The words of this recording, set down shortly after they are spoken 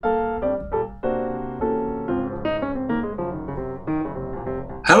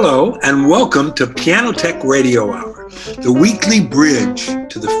Hello and welcome to Piano Tech Radio Hour, the weekly bridge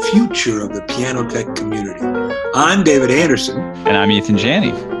to the future of the piano tech community. I'm David Anderson. And I'm Ethan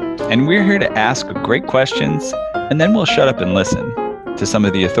Janney. And we're here to ask great questions, and then we'll shut up and listen to some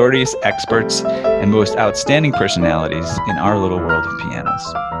of the authorities, experts, and most outstanding personalities in our little world of pianos.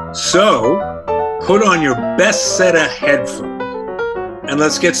 So, put on your best set of headphones, and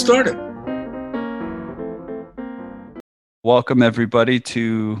let's get started. Welcome, everybody,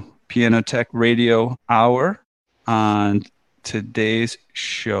 to Piano Tech Radio Hour. On today's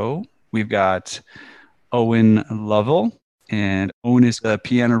show, we've got Owen Lovell, and Owen is the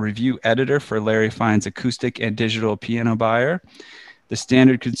piano review editor for Larry Fine's Acoustic and Digital Piano Buyer, the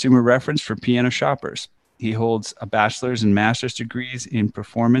standard consumer reference for piano shoppers. He holds a bachelor's and master's degrees in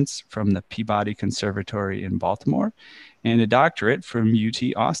performance from the Peabody Conservatory in Baltimore and a doctorate from UT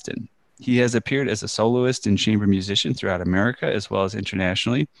Austin. He has appeared as a soloist and chamber musician throughout America as well as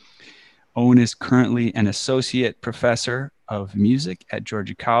internationally. Owen is currently an associate professor of music at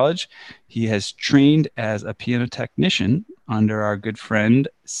Georgia College. He has trained as a piano technician under our good friend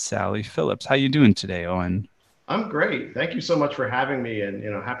Sally Phillips. How you doing today, Owen? I'm great. Thank you so much for having me, and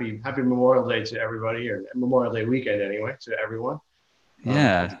happy Memorial Day to everybody, or Memorial Day weekend anyway, to everyone.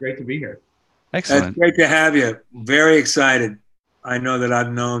 Yeah, it's great to be here. Excellent. It's great to have you. Very excited. I know that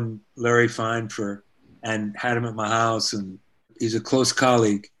I've known Larry Fine and had him at my house, and he's a close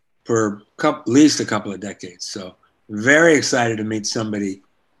colleague for at least a couple of decades. So very excited to meet somebody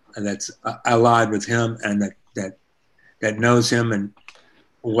that's allied with him and that knows him and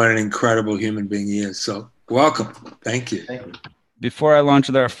what an incredible human being he is. So welcome. Thank you. Thank you. Before I launch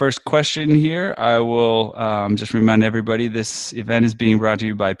with our first question here, I will just remind everybody this event is being brought to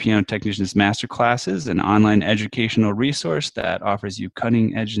you by Piano Technicians Masterclasses, an online educational resource that offers you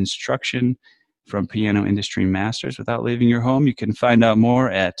cutting-edge instruction from piano industry masters without leaving your home. You can find out more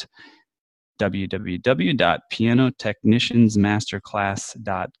at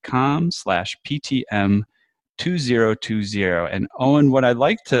www.pianotechniciansmasterclass.com/PTM2020. And Owen, what I'd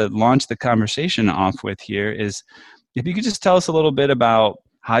like to launch the conversation off with here is if you could just tell us a little bit about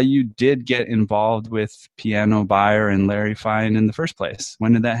how you did get involved with Piano Buyer and Larry Fine in the first place.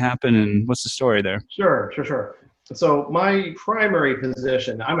 When did that happen, and what's the story there? Sure. So my primary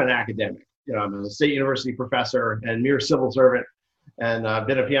position, I'm an academic. I'm a state university professor and mere civil servant, and I've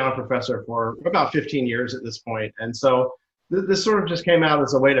been a piano professor for about 15 years at this point. And so this sort of just came out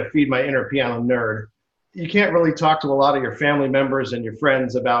as a way to feed my inner piano nerd. You can't really talk to a lot of your family members and your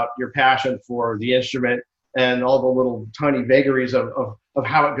friends about your passion for the instrument and all the little tiny vagaries of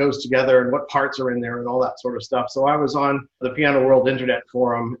how it goes together and what parts are in there and all that sort of stuff. So I was on the Piano World Internet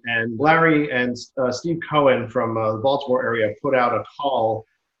Forum, and Larry and Steve Cohen from the Baltimore area put out a call.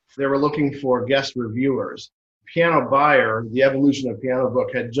 They were looking for guest reviewers. Piano Buyer, the evolution of piano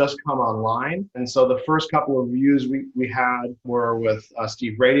book, had just come online. And so the first couple of reviews we had were with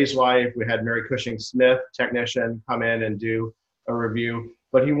Steve Brady's wife. We had Mary Cushing Smith, technician, come in and do a review.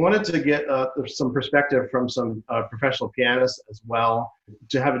 But he wanted to get some perspective from some professional pianists as well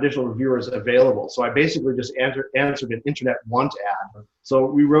to have additional reviewers available. So I basically just answered an internet want ad. So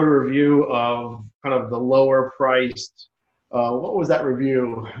we wrote a review of kind of the lower priced, what was that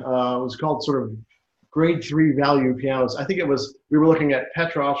review? It was called sort of grade 3 value pianos. I think we were looking at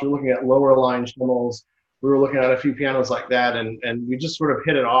Petrovs, we were looking at lower line Schimmels, we were looking at a few pianos like that, and we just sort of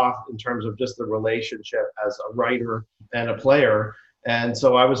hit it off in terms of just the relationship as a writer and a player. And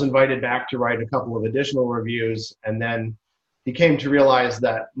so I was invited back to write a couple of additional reviews, and then he came to realize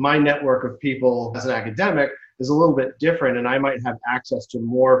that my network of people as an academic is a little bit different, and I might have access to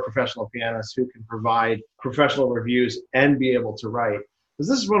more professional pianists who can provide professional reviews and be able to write. Because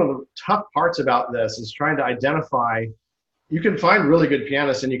this is one of the tough parts about this, is trying to identify. You can find really good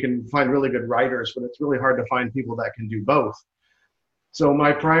pianists and you can find really good writers, but it's really hard to find people that can do both. So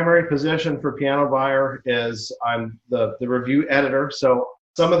my primary position for Piano Buyer is I'm the review editor. So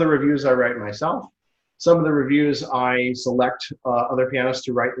some of the reviews I write myself. Some of the reviews I select other pianists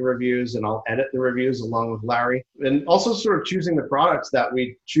to write the reviews, and I'll edit the reviews along with Larry. And also sort of choosing the products that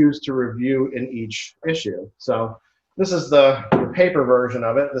we choose to review in each issue. So this is the paper version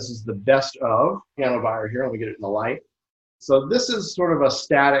of it. This is the best of Piano Buyer here. Let me get it in the light. So this is sort of a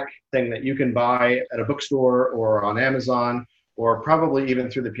static thing that you can buy at a bookstore or on Amazon, or probably even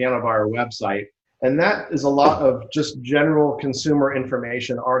through the Piano Buyer website. And that is a lot of just general consumer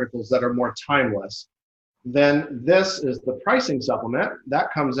information articles that are more timeless. Then this is the pricing supplement.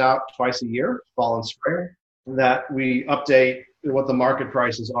 That comes out twice a year, fall and spring, that we update what the market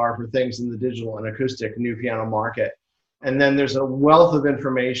prices are for things in the digital and acoustic new piano market. And then there's a wealth of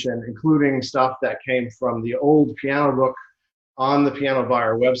information, including stuff that came from the old piano book on the Piano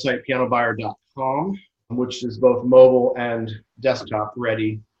Buyer website, pianobuyer.com, which is both mobile and desktop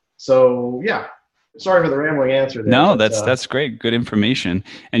ready. So yeah, sorry for the rambling answer there. No, that's great. Good information.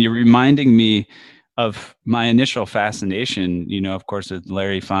 And you're reminding me of my initial fascination, of course, with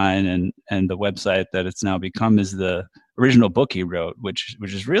Larry Fine and the website that it's now become is the original book he wrote, which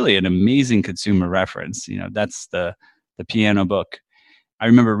is really an amazing consumer reference. That's the piano book. I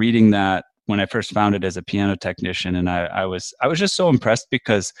remember reading that when I first found it as a piano technician, and I was just so impressed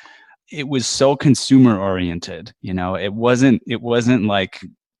because it was so consumer oriented. It wasn't like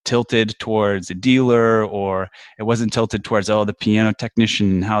tilted towards a dealer, or it wasn't tilted towards the piano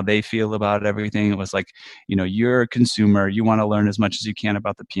technician and how they feel about everything. It was like, you're a consumer, you want to learn as much as you can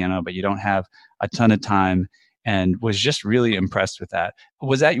about the piano, but you don't have a ton of time, and was just really impressed with that.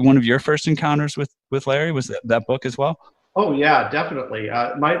 Was that one of your first encounters with Larry? Was that book as well? Oh yeah, definitely.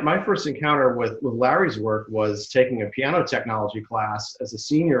 My first encounter with Larry's work was taking a piano technology class as a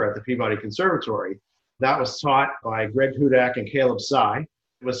senior at the Peabody Conservatory. That was taught by Greg Hudak and Caleb Sy.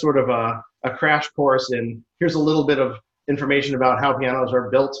 It was sort of a crash course in, here's a little bit of information about how pianos are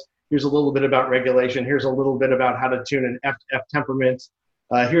built. Here's a little bit about regulation. Here's a little bit about how to tune an F temperament.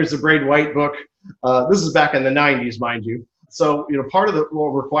 Here's the Braid White book. This is back in the 90s, mind you. So, part of the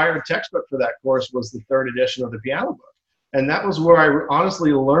required textbook for that course was the third edition of the piano book. And that was where I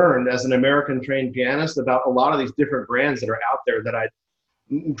honestly learned as an American trained pianist about a lot of these different brands that are out there that I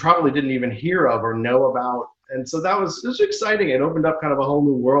probably didn't even hear of or know about. And so it was exciting. It opened up kind of a whole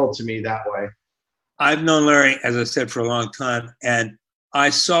new world to me that way. I've known Larry, as I said, for a long time, and I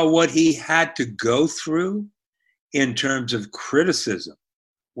saw what he had to go through in terms of criticism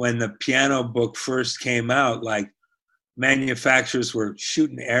when the piano book first came out. Like, manufacturers were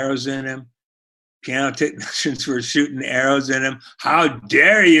shooting arrows in him. Piano technicians were shooting arrows in him. How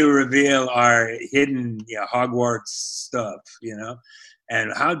dare you reveal our hidden Hogwarts stuff,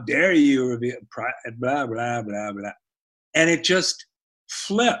 And how dare you reveal blah, blah, blah, blah. And it just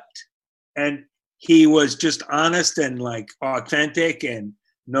flipped. And he was just honest and like authentic and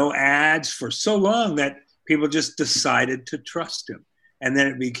no ads for so long that people just decided to trust him. And then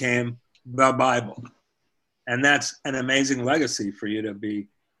it became the Bible. And that's an amazing legacy for you to be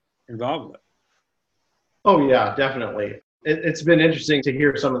involved with. Oh yeah, definitely. It's been interesting to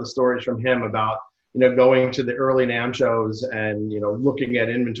hear some of the stories from him about, going to the early NAMM shows and, looking at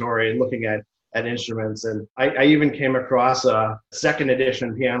inventory and looking at instruments. And I even came across a second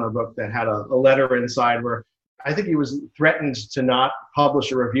edition piano book that had a letter inside where I think he was threatened to not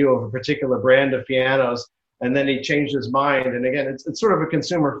publish a review of a particular brand of pianos. And then he changed his mind. And again, it's sort of a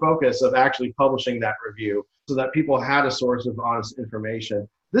consumer focus of actually publishing that review so that people had a source of honest information.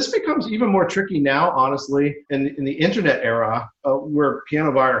 This becomes even more tricky now, honestly, in the internet era where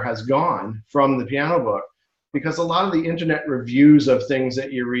Piano Buyer has gone from the piano book, because a lot of the internet reviews of things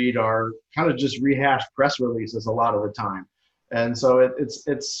that you read are kind of just rehashed press releases a lot of the time. And so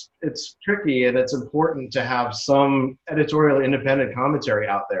it's tricky, and it's important to have some editorial independent commentary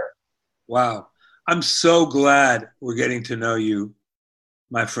out there. Wow. I'm so glad we're getting to know you,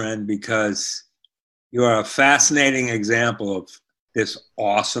 my friend, because you are a fascinating example of this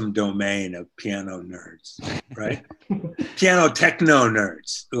awesome domain of piano nerds, right? Piano techno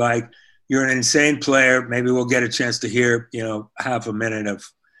nerds. Like, you're an insane player. Maybe we'll get a chance to hear, half a minute of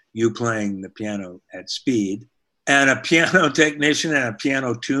you playing the piano at speed. And a piano technician and a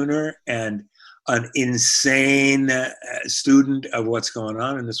piano tuner and an insane student of what's going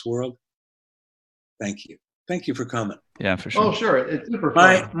on in this world. Thank you. Thank you for coming. Yeah, for sure. Oh, sure. It's super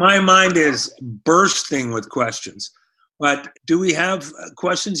fun. My mind is bursting with questions. But do we have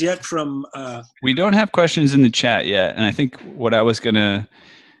questions yet from... We don't have questions in the chat yet. And I think what I was going to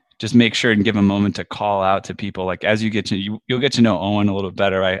just make sure and give a moment to call out to people, like as you get to, you'll get to know Owen a little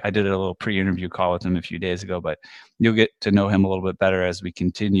better. I did a little pre-interview call with him a few days ago, but you'll get to know him a little bit better as we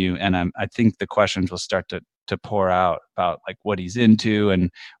continue. And I think the questions will start to pour out about like what he's into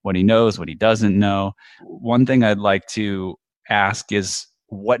and what he knows, what he doesn't know. One thing I'd like to ask is,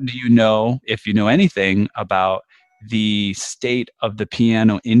 what do you know, if you know anything, about the state of the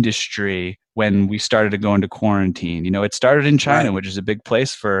piano industry when we started to go into quarantine? It started in China, right, which is a big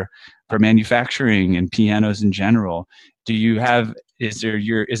place for manufacturing and pianos in general. Is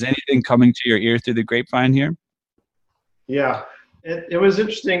anything coming to your ear through the grapevine here? Yeah, it was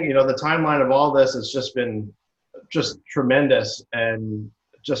interesting. The timeline of all this has just been just tremendous and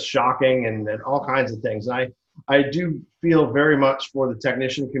just shocking and all kinds of things. And I do feel very much for the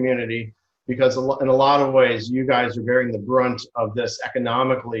technician community, because in a lot of ways, you guys are bearing the brunt of this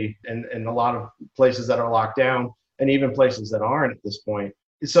economically in a lot of places that are locked down and even places that aren't at this point.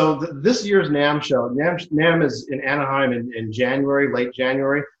 So this year's NAMM show, NAMM is in Anaheim in January, late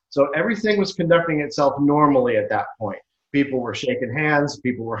January. So everything was conducting itself normally at that point. People were shaking hands,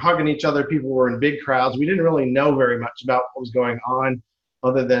 people were hugging each other, people were in big crowds. We didn't really know very much about what was going on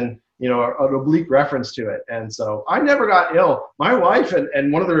other than, you know, an oblique reference to it. And so I never got ill. My wife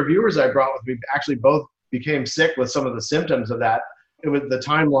and one of the reviewers I brought with me actually both became sick with some of the symptoms of that. The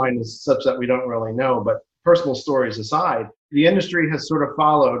timeline is such that we don't really know, but personal stories aside, the industry has sort of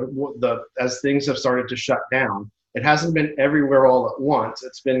followed as things have started to shut down. It hasn't been everywhere all at once.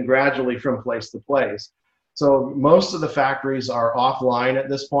 It's been gradually from place to place. So most of the factories are offline at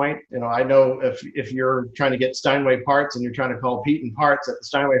this point. You know, I know if you're trying to get Steinway parts and you're trying to call Pete and Parts at the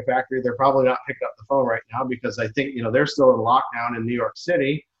Steinway factory, they're probably not picking up the phone right now because I think, you know, they're still in lockdown in New York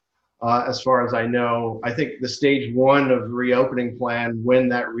City. As far as I know, I think the stage 1 of the reopening plan, when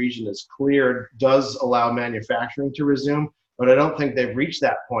that region is cleared, does allow manufacturing to resume, but I don't think they've reached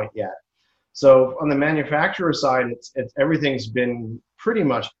that point yet. So on the manufacturer side, everything's been pretty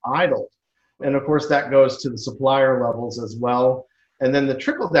much idled. And of course, that goes to the supplier levels as well. And then the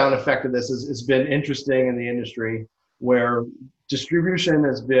trickle-down effect of this has been interesting in the industry, where distribution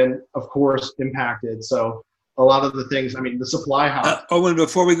has been, of course, impacted. So a lot of the things, I mean, the supply house. Owen,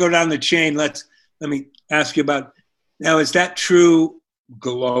 before we go down the chain, let me ask you about, now, is that true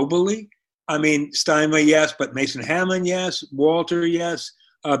globally? I mean, Steinway, yes, but Mason Hamlin, yes, Walter, yes,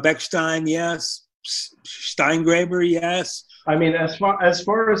 Bechstein, yes, Steingraber, yes. I mean, as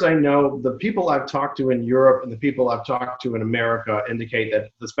far as I know, the people I've talked to in Europe and the people I've talked to in America indicate that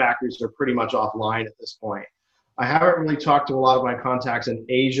the factories are pretty much offline at this point. I haven't really talked to a lot of my contacts in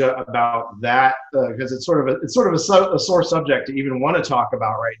Asia about that because it's sort of a sore subject to even want to talk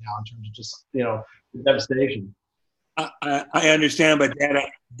about right now in terms of just, you know, devastation. I understand, but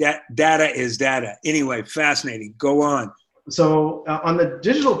data is data. Anyway, fascinating. Go on. So on the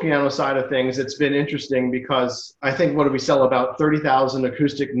digital piano side of things, it's been interesting because I think, what do we sell, about 30,000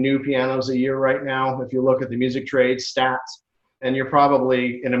 acoustic new pianos a year right now, if you look at the music trade stats. And you're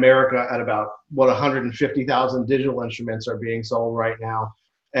probably in America at about, 150,000 digital instruments are being sold right now.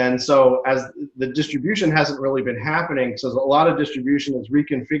 And so as the distribution hasn't really been happening, so a lot of distribution is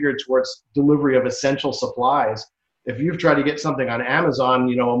reconfigured towards delivery of essential supplies. If you've tried to get something on Amazon,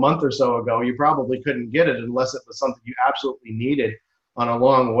 you know, a month or so ago, you probably couldn't get it unless it was something you absolutely needed on a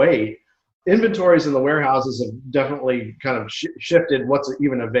long wait. Inventories in the warehouses have definitely kind of shifted what's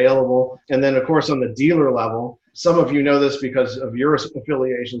even available. And then, of course, on the dealer level, some of you know this because of your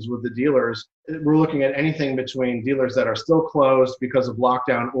affiliations with the dealers. We're looking at anything between dealers that are still closed because of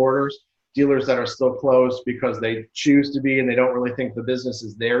lockdown orders, dealers that are still closed because they choose to be and they don't really think the business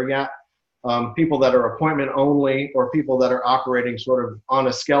is there yet. People that are appointment only, or people that are operating sort of on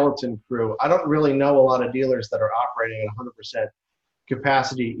a skeleton crew. I don't really know a lot of dealers that are operating at 100%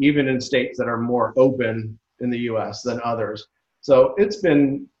 capacity, even in states that are more open in the US than others. So it's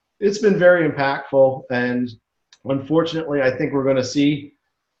been very impactful. And unfortunately, I think we're going to see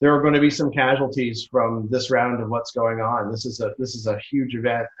there are going to be some casualties from this round of what's going on. This is a huge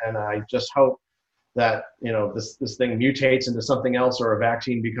event, and I just hope that, you know, this thing mutates into something else, or a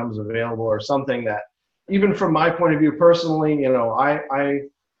vaccine becomes available, or something that, even from my point of view personally, you know, I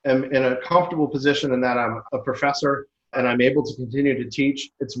am in a comfortable position in that I'm a professor and I'm able to continue to teach.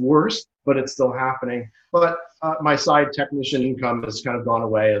 It's worse, but it's still happening. But my side technician income has kind of gone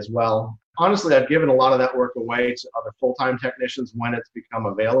away as well. Honestly, I've given a lot of that work away to other full-time technicians when it's become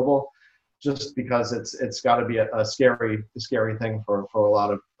available, just because it's got to be a scary thing for a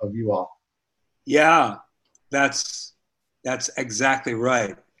lot of you all. Yeah, that's exactly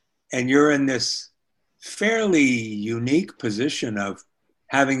right. And you're in this fairly unique position of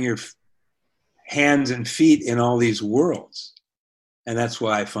having your hands and feet in all these worlds. And that's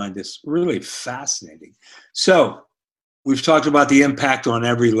why I find this really fascinating. So we've talked about the impact on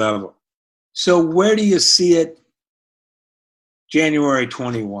every level. So where do you see it January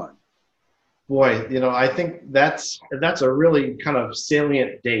 21? Boy, you know, I think that's a really kind of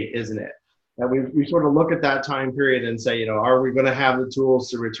salient date, isn't it? That we sort of look at that time period and say, you know, are we going to have the tools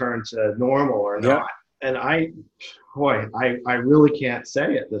to return to normal or not? Yeah. And I really can't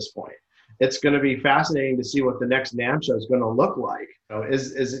say at this point. It's going to be fascinating to see what the next NAMM show is going to look like. You know,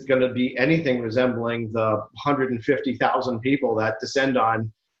 is it going to be anything resembling the 150,000 people that descend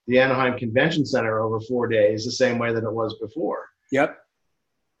on the Anaheim Convention Center over 4 days, the same way that it was before? Yep.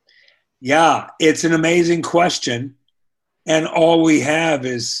 Yeah, it's an amazing question. And all we have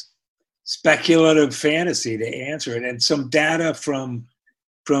is speculative fantasy to answer it, and some data from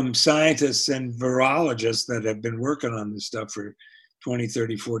scientists and virologists that have been working on this stuff for 20,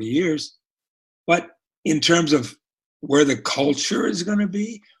 30, 40 years. But in terms of where the culture is going to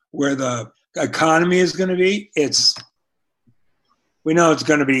be, where the economy is going to be, we know it's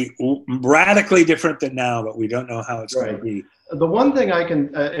going to be radically different than now, but we don't know how it's going to be. The one thing I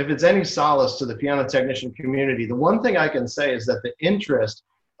can, if it's any solace to the piano technician community, the one thing I can say is that the interest,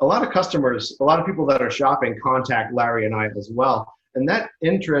 a lot of customers, a lot of people that are shopping contact Larry and I as well. And that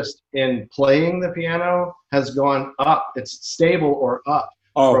interest in playing the piano has gone up. It's stable or up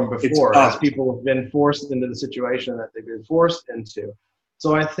from before, as people have been forced into the situation that they've been forced into.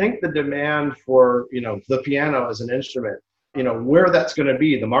 So I think the demand for, the piano as an instrument, where that's going to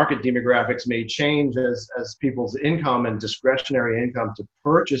be, the market demographics may change as people's income and discretionary income to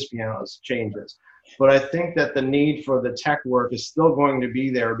purchase pianos changes. But I think that the need for the tech work is still going to be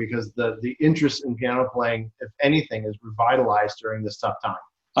there because the interest in piano playing, if anything, is revitalized during this tough time.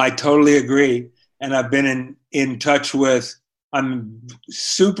 I totally agree. And I've been I'm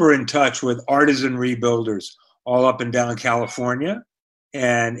super in touch with artisan rebuilders all up and down California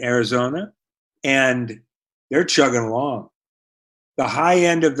and Arizona, and they're chugging along. The high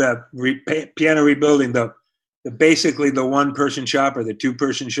end of the piano rebuilding, basically the one-person shop or the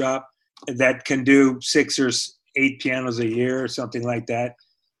two-person shop that can do 6 or 8 pianos a year or something like that,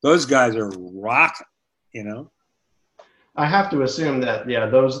 those guys are rocking, I have to assume that,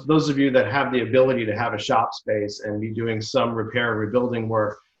 those of you that have the ability to have a shop space and be doing some repair rebuilding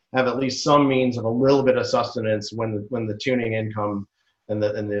work have at least some means of a little bit of sustenance when the tuning income and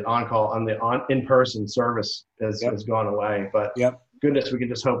the on-call and the in-person service has gone away. But goodness, we can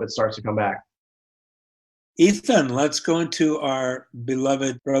just hope it starts to come back. Ethan, let's go into our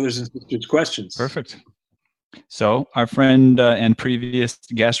beloved brothers and sisters questions. Perfect. So our friend and previous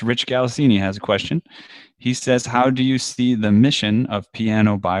guest, Rich Galassini, has a question. He says, how do you see the mission of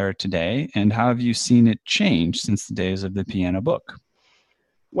Piano Buyer today, and how have you seen it change since the days of the piano book?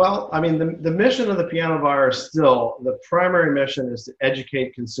 Well, I mean, the mission of the Piano Buyer is still, the primary mission is to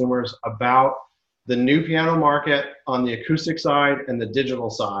educate consumers about the new piano market on the acoustic side and the digital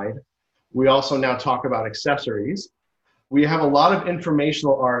side. We also now talk about accessories. We have a lot of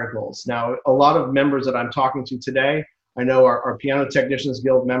informational articles. Now, a lot of members that I'm talking to today, I know are Piano Technicians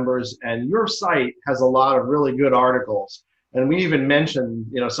Guild members, and your site has a lot of really good articles. And we even mentioned,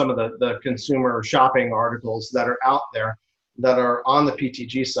 some of the consumer shopping articles that are out there that are on the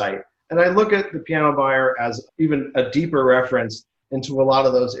PTG site. And I look at the Piano Buyer as even a deeper reference into a lot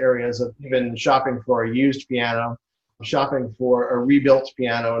of those areas of even shopping for a used piano, shopping for a rebuilt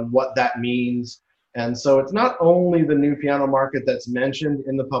piano and what that means. And so it's not only the new piano market that's mentioned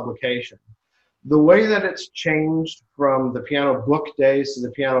in the publication. The way that it's changed from the piano book days to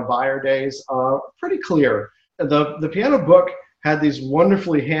the Piano Buyer days are pretty clear. The piano book had these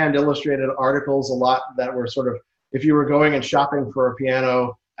wonderfully hand illustrated articles, a lot that were sort of, if you were going and shopping for a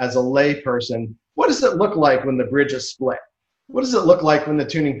piano as a lay person, what does it look like when the bridge is split? What does it look like when the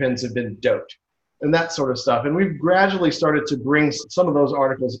tuning pins have been doped? And that sort of stuff. And we've gradually started to bring some of those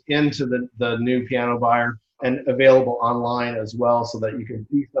articles into the new Piano Buyer and available online as well so that you can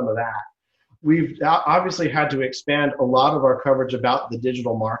see some of that. We've obviously had to expand a lot of our coverage about the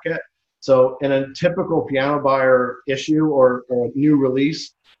digital market. So in a typical Piano Buyer issue or new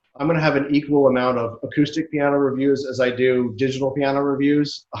release, I'm going to have an equal amount of acoustic piano reviews as I do digital piano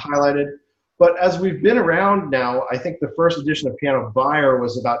reviews highlighted. But as we've been around now, I think the first edition of Piano Buyer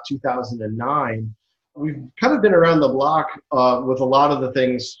was about 2009. We've kind of been around the block with a lot of the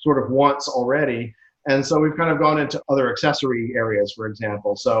things sort of once already. And so we've kind of gone into other accessory areas, for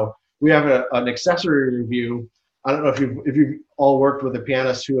example. So we have an accessory review. I don't know if you've all worked with a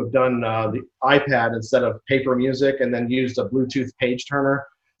pianist who have done the iPad instead of paper music and then used a Bluetooth page turner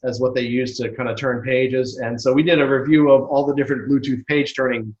as what they use to kind of turn pages. And so we did a review of all the different Bluetooth page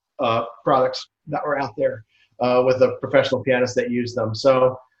turning products that were out there with a professional pianist that used them.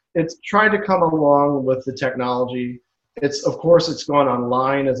 So it's tried to come along with the technology. Of course, it's gone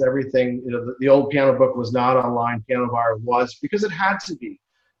online as everything. The old piano book was not online. Piano Buyer was, because it had to be.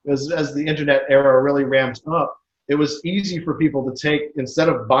 As the internet era really ramped up, it was easy for people to take, instead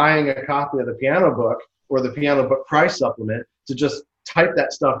of buying a copy of the piano book or the piano book price supplement, to just type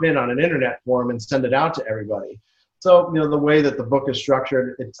that stuff in on an internet form and send it out to everybody. So, the way that the book is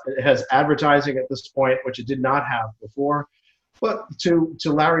structured, it has advertising at this point, which it did not have before. But to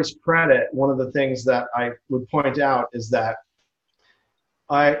Larry's credit, one of the things that I would point out is that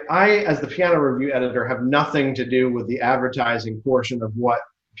I, as the piano review editor, have nothing to do with the advertising portion of what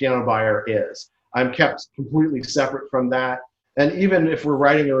Piano Buyer is. I'm kept completely separate from that. And even if we're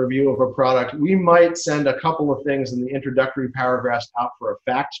writing a review of a product, we might send a couple of things in the introductory paragraphs out for a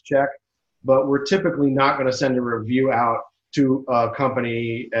fact check, but we're typically not going to send a review out to a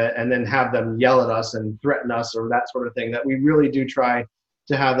company and then have them yell at us and threaten us or that sort of thing, that we really do try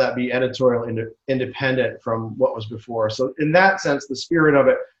to have that be editorial independent from what was before. So in that sense, the spirit of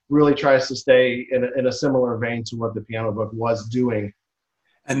it really tries to stay in a similar vein to what the piano book was doing.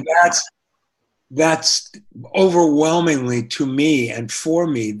 And that's overwhelmingly, to me and for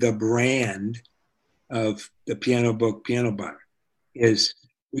me, the brand of the Piano Book Piano Bar is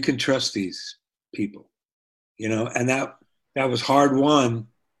we can trust these people, and that was hard won,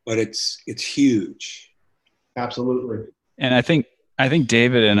 but it's huge. Absolutely. And I think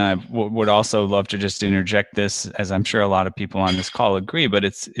David and I would also love to just interject this, as I'm sure a lot of people on this call agree, but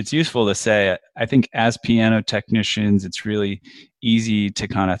it's useful to say, I think as piano technicians, it's really easy to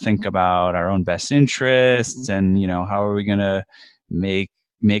kind of think about our own best interests and, how are we going to make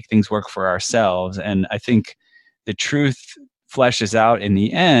things work for ourselves. And I think the truth fleshes out in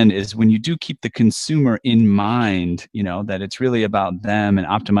the end is when you do keep the consumer in mind, that it's really about them and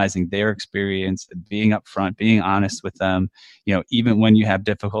optimizing their experience, being upfront, being honest with them, even when you have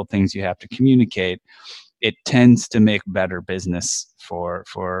difficult things you have to communicate, it tends to make better business for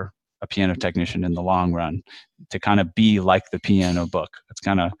a piano technician in the long run, to kind of be like the piano book.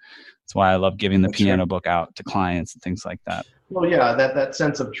 That's why I love giving the piano book out to clients and things like that. Well, yeah, that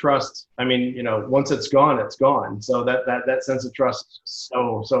sense of trust. I mean, once it's gone, it's gone. So that sense of trust is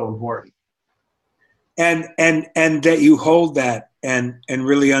so important. And that you hold that and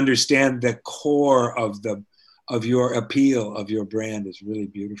really understand the core of your appeal of your brand is really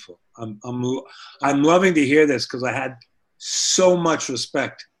beautiful. I'm loving to hear this, because I had so much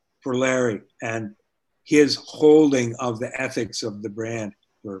respect for Larry and his holding of the ethics of the brand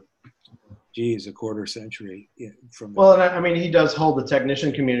for a quarter century. Well, I mean, he does hold the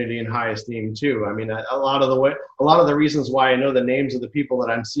technician community in high esteem too. I mean, a lot of the reasons why I know the names of the people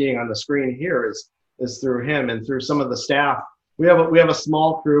that I'm seeing on the screen here is through him and through some of the staff. We have a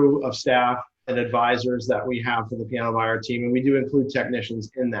small crew of staff and advisors that we have for the Piano Buyer team, and we do include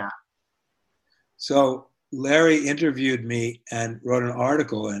technicians in that. So Larry interviewed me and wrote an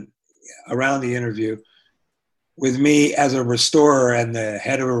article around the interview with me as a restorer and the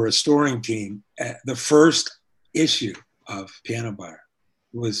head of a restoring team. The first issue of Piano Buyer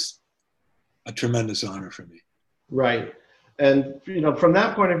was a tremendous honor for me. Right. And, from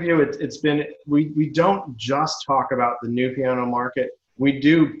that point of view, it's been, we don't just talk about the new piano market. We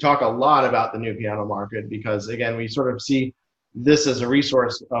do talk a lot about the new piano market because, again, we sort of see this as a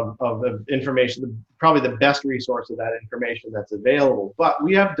resource of information, probably the best resource of that information that's available. But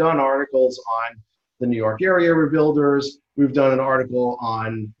we have done articles on the New York area rebuilders. We've done an article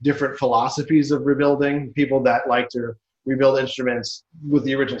on different philosophies of rebuilding, people that like to rebuild instruments with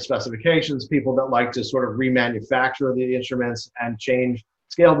the original specifications, people that like to sort of remanufacture the instruments and change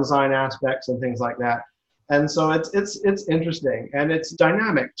scale design aspects and things like that. And so it's interesting, and it's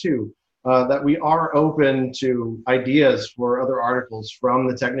dynamic too, that we are open to ideas for other articles from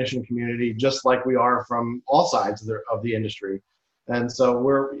the technician community, just like we are from all sides of the industry. And so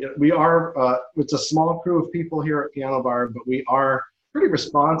we are it's a small crew of people here at Piano Bar, but we are pretty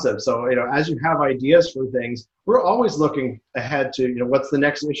responsive. So, as you have ideas for things, we're always looking ahead to, what's the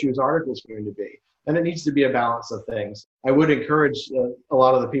next issue's article is going to be. And it needs to be a balance of things. I would encourage a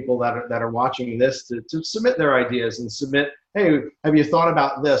lot of the people that are watching this to submit their ideas and submit, hey, have you thought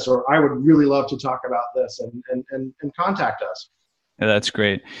about this? Or I would really love to talk about this, and contact us. Yeah, that's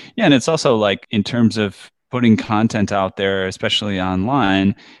great. Yeah, and it's also like in terms of putting content out there, especially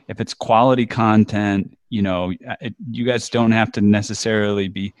online, if it's quality content, you guys don't have to necessarily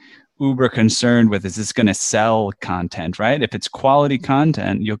be uber concerned with, is this going to sell content, right? If it's quality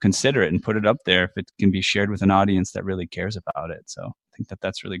content, you'll consider it and put it up there if it can be shared with an audience that really cares about it. So I think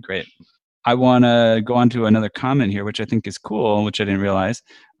that's really great. I want to go on to another comment here, which I think is cool, which I didn't realize.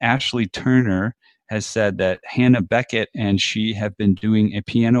 Ashley Turner has said that Hannah Beckett and she have been doing a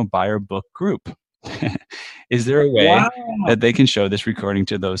Piano Buyer book group. Is there a way that they can show this recording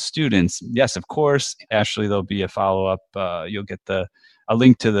to those students? Yes, of course. Ashley, there'll be a follow-up. You'll get a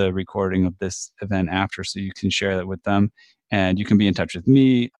link to the recording of this event after, so you can share that with them. And you can be in touch with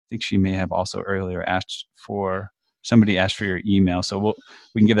me. I think she may have also earlier somebody asked for your email. So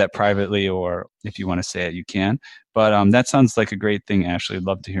we can give that privately, or if you want to say it, you can. But that sounds like a great thing, Ashley. I'd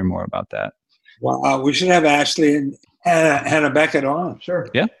love to hear more about that. Wow, we should have Ashley and Hannah Beckett on. Sure.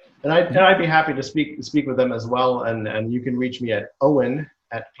 Yeah. And I'd be happy to speak with them as well. And you can reach me at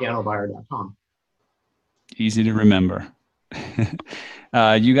owen@pianobuyer.com. Easy to remember.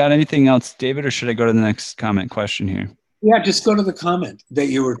 You got anything else, David, or should I go to the next comment question here? Yeah, just go to the comment that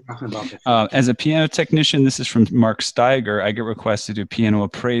you were talking about before. As a piano technician, this is from Mark Steiger. I get requests to do piano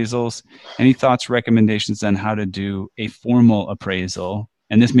appraisals. Any thoughts, recommendations on how to do a formal appraisal?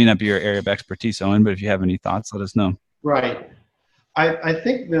 And this may not be your area of expertise, Owen, but if you have any thoughts, let us know. Right. I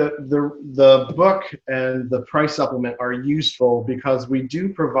think the book and the price supplement are useful because we do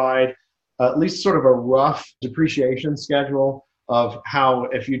provide at least sort of a rough depreciation schedule of how,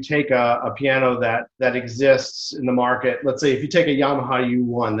 if you take a piano that exists in the market, let's say if you take a Yamaha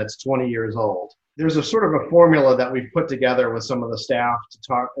U1 that's 20 years old, there's a sort of a formula that we've put together with some of the staff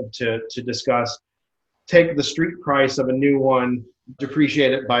to discuss. Take the street price of a new one,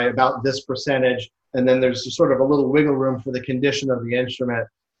 depreciate it by about this percentage, and then there's sort of a little wiggle room for the condition of the instrument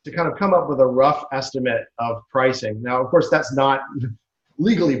to kind of come up with a rough estimate of pricing. Now, of course, that's not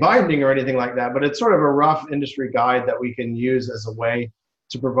legally binding or anything like that, but it's sort of a rough industry guide that we can use as a way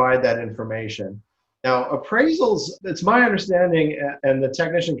to provide that information. Now, appraisals, it's my understanding, and the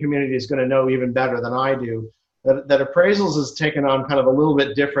technician community is going to know even better than I do, that appraisals has taken on kind of a little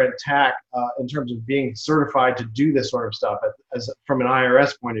bit different tack in terms of being certified to do this sort of stuff as from an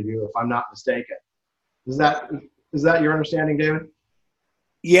IRS point of view, if I'm not mistaken. Is that your understanding, David?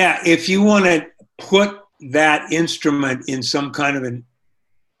 Yeah, if you want to put that instrument in some kind of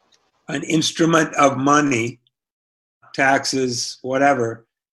an instrument of money, taxes, whatever,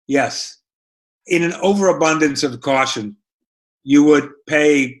 yes. In an overabundance of caution, you would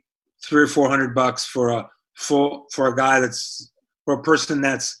pay $300 or $400 for a person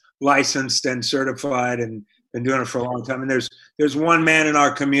that's licensed and certified and been doing it for a long time. And there's one man in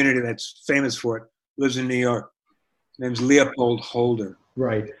our community that's famous for it, lives in New York. His name's Leopold Holder.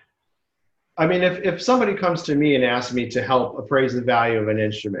 Right. I mean, if somebody comes to me and asks me to help appraise the value of an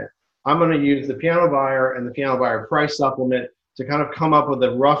instrument, I'm going to use the Piano Buyer and the Piano Buyer price supplement to kind of come up with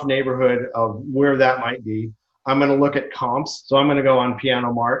a rough neighborhood of where that might be. I'm going to look at comps. So I'm going to go on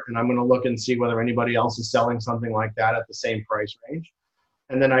Piano Mart and I'm going to look and see whether anybody else is selling something like that at the same price range.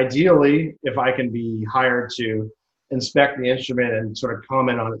 And then ideally, if I can be hired to inspect the instrument and sort of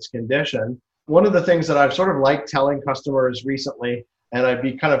comment on its condition, one of the things that I've sort of liked telling customers recently, and I'd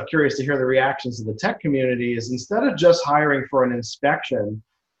be kind of curious to hear the reactions of the tech community, is instead of just hiring for an inspection,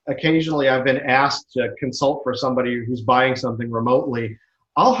 occasionally I've been asked to consult for somebody who's buying something remotely.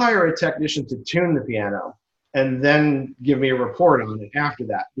 I'll hire a technician to tune the piano and then give me a report on it after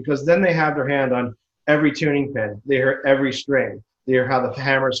that, because then they have their hand on every tuning pin. They hear every string. They hear how the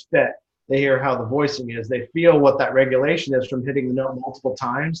hammers fit. They hear how the voicing is. They feel what that regulation is from hitting the note multiple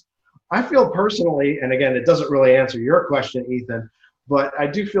times. I feel personally, and again, it doesn't really answer your question, Ethan, but I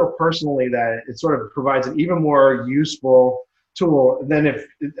do feel personally that it sort of provides an even more useful tool than if,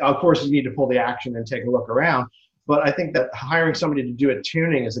 of course, you need to pull the action and take a look around. But I think that hiring somebody to do a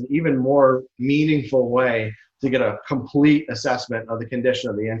tuning is an even more meaningful way to get a complete assessment of the condition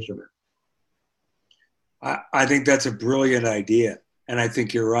of the instrument. I think that's a brilliant idea. And I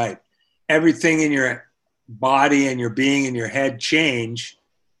think you're right. Everything in your body and your being and your head change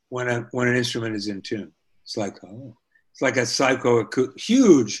when an instrument is in tune. It's like, it's like a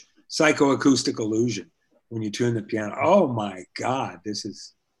huge psychoacoustic illusion when you tune the piano. Oh my God, this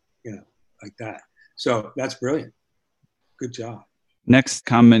is, like that. So that's brilliant. Good job. Next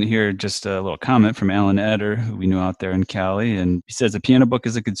comment here, just a little comment from Alan Eder, who we know out there in Cali. And he says, a piano book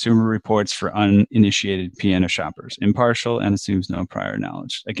is a consumer reports for uninitiated piano shoppers, impartial and assumes no prior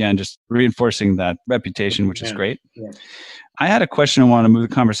knowledge. Again, just reinforcing that reputation, which is great. Yeah. I had a question. I want to move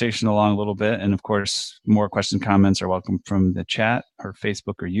the conversation along a little bit. And of course, more questions, comments are welcome from the chat or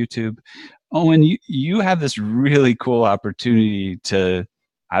Facebook or YouTube. Owen, you have this really cool opportunity to,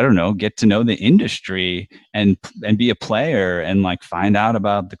 I don't know, get to know the industry and be a player and like find out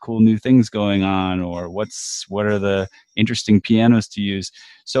about the cool new things going on, or what are the interesting pianos to use.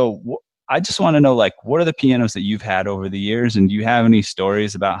 So I just want to know, like, what are the pianos that you've had over the years, and do you have any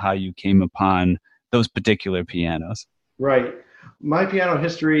stories about how you came upon those particular pianos? Right. My piano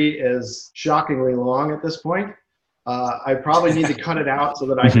history is shockingly long at this point. I probably need to cut it out so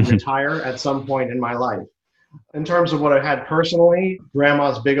that I can retire at some point in my life. In terms of what I had personally,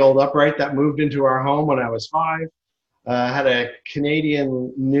 grandma's big old upright that moved into our home when I was 5. Had a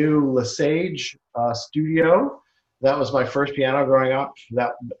Canadian new Lesage Studio. That was my first piano growing up.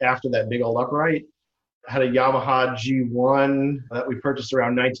 After that big old upright. Had a Yamaha G1 that we purchased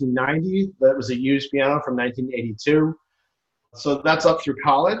around 1990. That was a used piano from 1982. So that's up through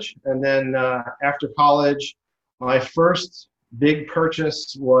college. And then after college, my first big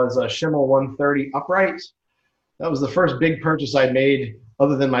purchase was a Schimmel 130 upright. That was the first big purchase I made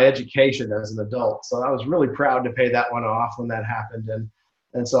other than my education as an adult. So I was really proud to pay that one off when that happened. And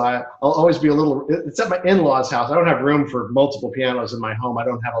And so I'll always be a little, it's at my in-laws' house. I don't have room for multiple pianos in my home. I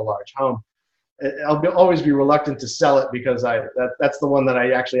don't have a large home. Always be reluctant to sell it because that's the one that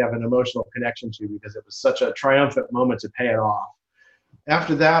I actually have an emotional connection to because it was such a triumphant moment to pay it off.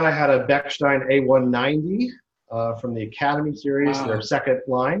 After that, I had a Bechstein A190 from the Academy series, Wow. their second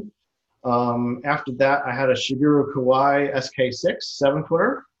line. After that, I had a Shigeru Kawai SK6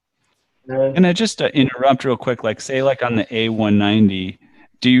 7-footer. And I just interrupt real quick, like say like on the A190,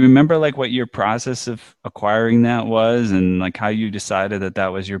 do you remember like what your process of acquiring that was and like how you decided that that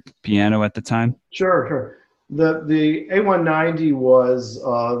was your piano at the time? Sure. The A190 was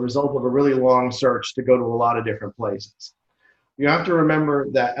a result of a really long search to go to a lot of different places. You have to remember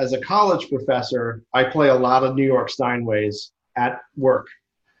that as a college professor, I play a lot of New York Steinways at work.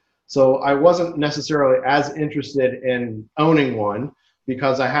 So I wasn't necessarily as interested in owning one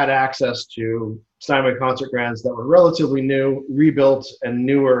because I had access to Steinway concert grands that were relatively new, rebuilt, and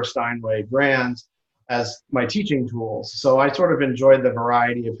newer Steinway grands as my teaching tools. So I sort of enjoyed the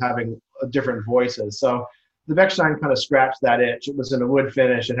variety of having different voices. So the Bechstein kind of scratched that itch. It was in a wood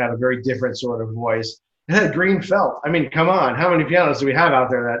finish. It had a very different sort of voice. It had green felt. I mean, come on, how many pianos do we have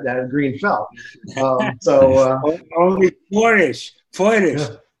out there that had green felt? Only four-ish. Yeah.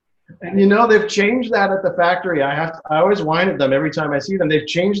 And you know, they've changed that at the factory. I always whine at them every time I see them. They've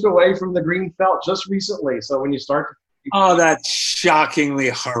changed away from the green felt just recently. So when you start Oh, that's shockingly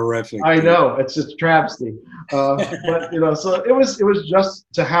horrific. I know, it's just a travesty. But you know, so it was just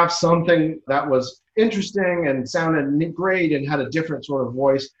to have something that was interesting and sounded great and had a different sort of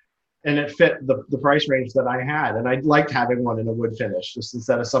voice, and it fit the price range that I had. And I liked having one in a wood finish just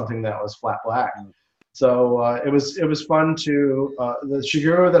instead of something that was flat black. So it was fun to the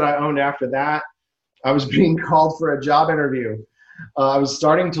Shigeru that I owned after that. I was being called for a job interview. I was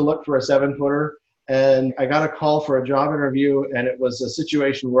starting to look for a 7-footer, and I got a call for a job interview, and it was a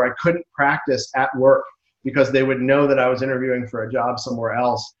situation where I couldn't practice at work because they would know that I was interviewing for a job somewhere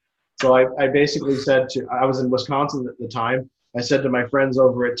else. So I basically said I was in Wisconsin at the time. I said to my friends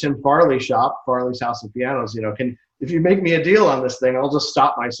over at Tim Farley's shop, Farley's House of Pianos, you know, if you make me a deal on this thing, I'll just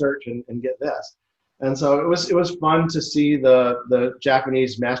stop my search and get this. And so it was fun to see the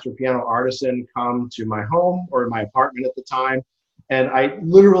Japanese master piano artisan come to my home or my apartment at the time. And I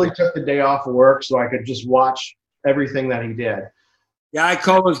literally took the day off of work so I could just watch everything that he did. Yeah, I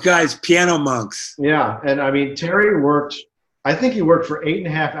call those guys piano monks. Yeah, and I mean, Terry I think he worked for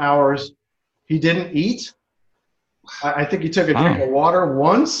 8.5 hours. He didn't eat. I think he took a drink of water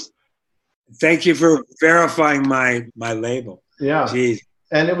once. Thank you for verifying my label. Yeah. Jeez.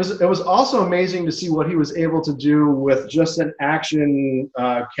 And it was also amazing to see what he was able to do with just an action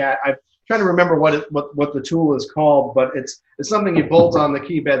cat. I'm trying to remember what the tool is called, but it's something you bolt on the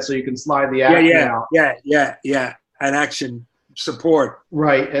key bed so you can slide the action out. Yeah. An action support.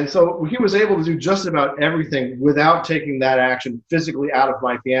 Right. And so he was able to do just about everything without taking that action physically out of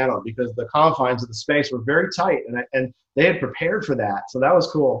my piano because the confines of the space were very tight and they had prepared for that. So that was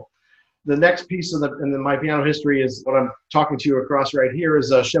cool. The next piece in my piano history is what I'm talking to you across right here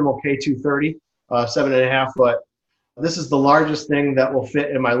is a Schemmel K230, 7.5 foot. This is the largest thing that will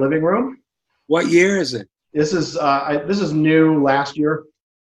fit in my living room. What year is it? This is new last year.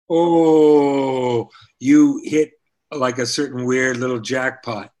 Oh, you hit like a certain weird little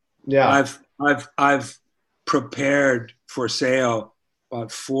jackpot. Yeah. I've prepared for sale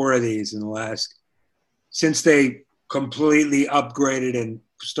about 4 of these in the last, since they completely upgraded and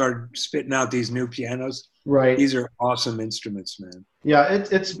started spitting out these new pianos. Right. These are awesome instruments, man. Yeah,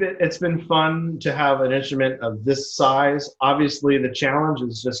 it's been fun to have an instrument of this size. Obviously, the challenge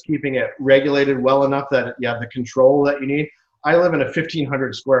is just keeping it regulated well enough that you have the control that you need. I live in a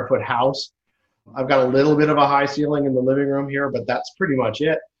 1,500 square foot house. I've got a little bit of a high ceiling in the living room here, but that's pretty much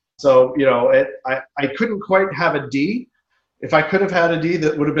it. So, you know, I couldn't quite have a D. If I could have had a D,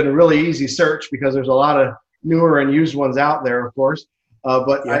 that would have been a really easy search because there's a lot of newer and used ones out there, of course.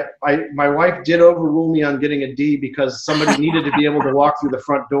 But yeah. My wife did overrule me on getting a D because somebody needed to be able to walk through the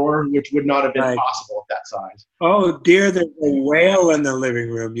front door, which would not have been possible at that size. Oh, dear, there's a whale in the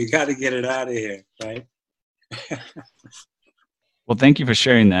living room. You got to get it out of here, right? Well, thank you for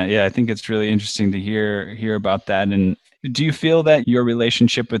sharing that. Yeah, I think it's really interesting to hear about that. And do you feel that your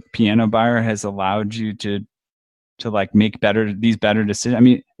relationship with Piano Buyer has allowed you to like make these better decisions? I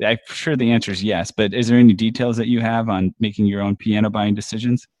mean, I'm sure the answer is yes, but is there any details that you have on making your own piano buying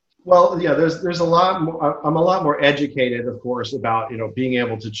decisions? Well, yeah, there's a lot more. I'm a lot more educated, of course, about, you know, being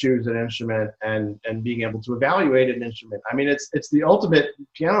able to choose an instrument and being able to evaluate an instrument. I mean, it's the ultimate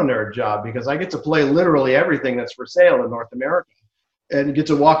piano nerd job because I get to play literally everything that's for sale in North America and get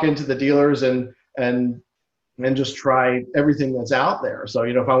to walk into the dealers and and just try everything that's out there. So,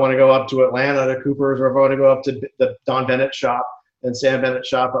 if I want to go up to Atlanta to Cooper's, or if I want to go up to the Don Bennett shop and Sam Bennett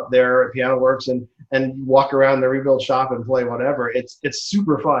shop up there at Piano Works and walk around the Rebuild shop and play whatever, it's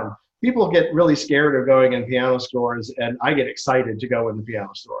super fun. People get really scared of going in piano stores, and I get excited to go in the piano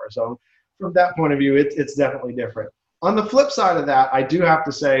store. So from that point of view, it's definitely different. On the flip side of that, I do have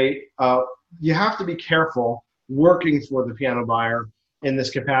to say, you have to be careful working for the piano buyer in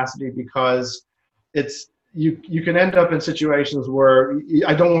this capacity, because you can end up in situations where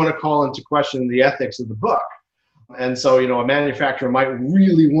I don't want to call into question the ethics of the book. And so, a manufacturer might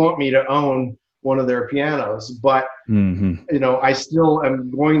really want me to own one of their pianos, but, I still am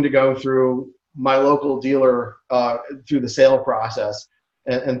going to go through my local dealer through the sale process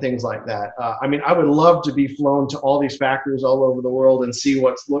and things like that. I would love to be flown to all these factories all over the world and see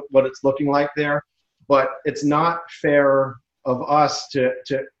what it's looking like there, but it's not fair of us to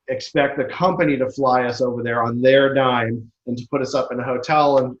expect the company to fly us over there on their dime and to put us up in a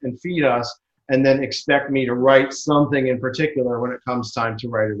hotel and feed us, and then expect me to write something in particular when it comes time to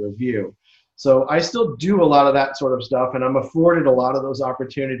write a review. So I still do a lot of that sort of stuff, and I'm afforded a lot of those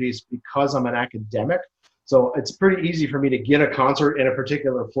opportunities because I'm an academic. So it's pretty easy for me to get a concert in a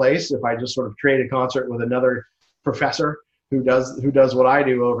particular place if I just sort of trade a concert with another professor who does what I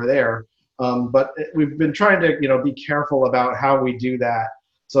do over there. But we've been trying to be careful about how we do that,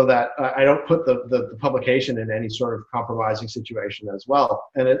 so that I don't put the publication in any sort of compromising situation as well.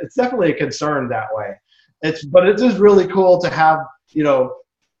 And it's definitely a concern that way. But it is really cool to have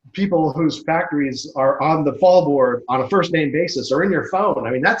people whose factories are on the fall board on a first name basis or in your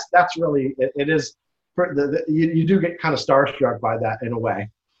phone. That's really it is. You do get kind of starstruck by that in a way.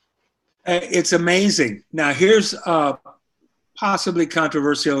 It's amazing. Now here's a possibly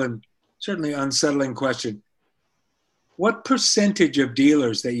controversial and certainly unsettling question. What percentage of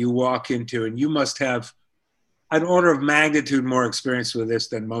dealers that you walk into, and you must have an order of magnitude more experience with this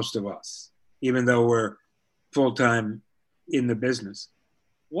than most of us, even though we're full-time in the business,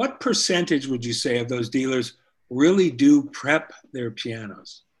 what percentage would you say of those dealers really do prep their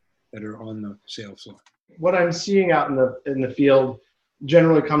pianos that are on the sale floor? What I'm seeing out in the field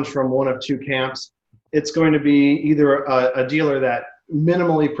generally comes from one of two camps. It's going to be either a dealer that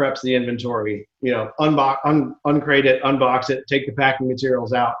minimally preps the inventory, uncrate it, unbox it, take the packing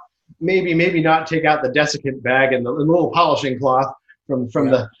materials out, maybe not take out the desiccant bag and the little polishing cloth from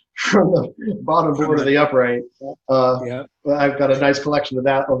the bottom board of the upright. I've got a nice collection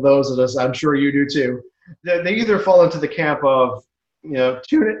of those, as I'm sure you do too. They either fall into the camp of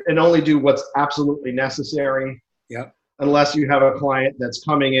tune it and only do what's absolutely necessary. Yep. Unless you have a client that's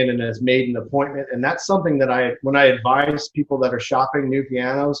coming in and has made an appointment. And that's something that when I advise people that are shopping new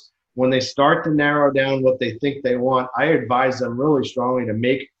pianos, when they start to narrow down what they think they want, I advise them really strongly to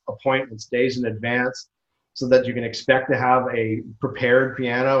make appointments days in advance so that you can expect to have a prepared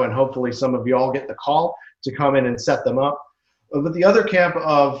piano, and hopefully some of you all get the call to come in and set them up. But the other camp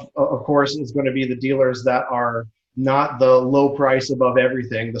of course, is going to be the dealers that are not the low price above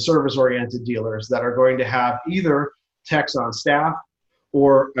everything, the service-oriented dealers that are going to have either techs on staff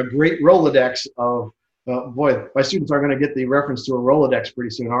or a great Rolodex of, boy, my students are going to get the reference to a Rolodex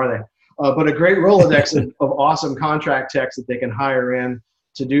pretty soon, are they? But a great Rolodex of awesome contract techs that they can hire in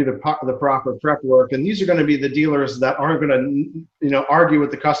to do the proper prep work. And these are going to be the dealers that aren't going to, argue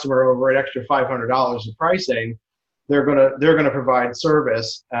with the customer over an extra $500 of pricing. They're going to provide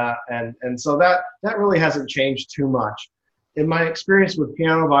service, and so that really hasn't changed too much. In my experience with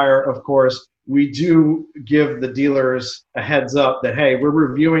Piano Buyer, of course, we do give the dealers a heads up that, hey, we're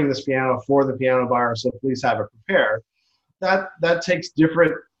reviewing this piano for the piano buyer, so please have it prepared. That takes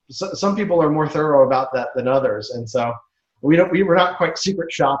different. Some people are more thorough about that than others, and so we're not quite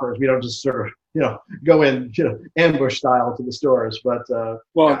secret shoppers. We don't just sort of go in ambush style to the stores. But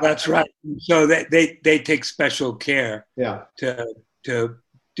that's right. So they take special care to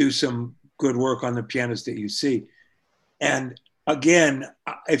do some good work on the pianos that you see. And again,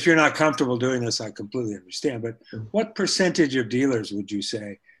 if you're not comfortable doing this, I completely understand. But what percentage of dealers would you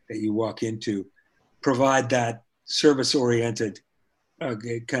say that you walk into provide that service-oriented,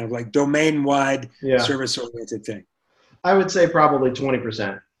 kind of like domain-wide service-oriented thing? I would say probably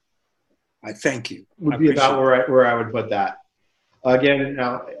 20%. I thank you. Would be about where I would put that. Again,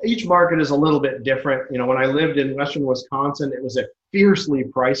 now each market is a little bit different. When I lived in Western Wisconsin, it was a fiercely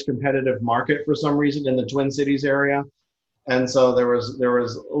price competitive market for some reason in the Twin Cities area. And so there was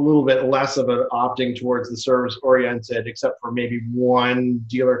a little bit less of an opting towards the service oriented, except for maybe one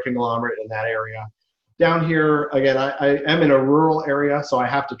dealer conglomerate in that area. Down here, again, I am in a rural area, so I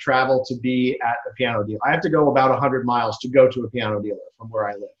have to travel to be at a piano dealer. I have to go about 100 miles to go to a piano dealer from where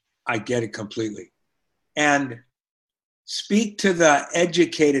I live. I get it completely. and speak to the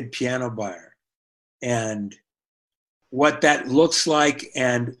educated piano buyer and what that looks like,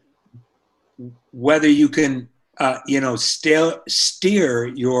 and whether you can, steer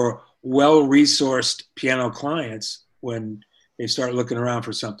your well-resourced piano clients when they start looking around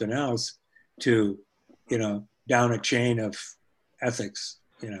for something else to, down a chain of ethics,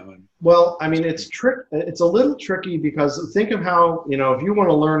 Well, I mean, it's a little tricky, because think of how, if you want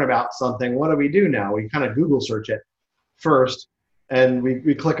to learn about something, what do we do now? We kind of Google search it first, and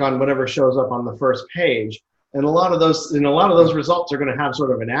we click on whatever shows up on the first page. And a lot of those results are going to have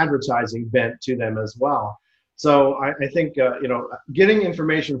sort of an advertising bent to them as well. So I think, getting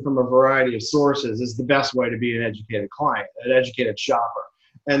information from a variety of sources is the best way to be an educated client, an educated shopper.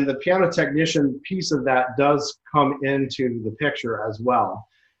 And the piano technician piece of that does come into the picture as well.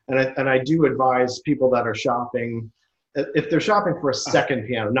 And I do advise people that are shopping, if they're shopping for a second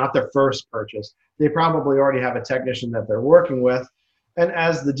piano, not their first purchase, they probably already have a technician that they're working with. And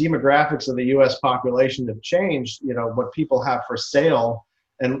as the demographics of the U.S. population have changed, what people have for sale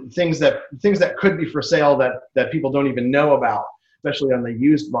and things that could be for sale that people don't even know about, especially on the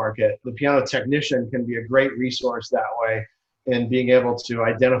used market, the piano technician can be a great resource that way in being able to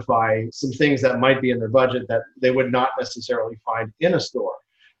identify some things that might be in their budget that they would not necessarily find in a store.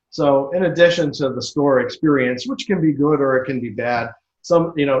 So in addition to the store experience, which can be good or it can be bad,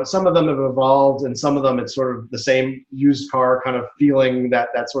 some of them have evolved, and some of them it's sort of the same used car kind of feeling, that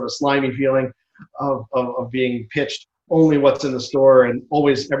sort of slimy feeling of being pitched only what's in the store and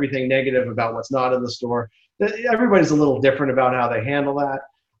always everything negative about what's not in the store. Everybody's a little different about how they handle that.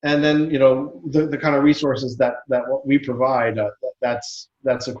 And then, the kind of resources that what we provide, that's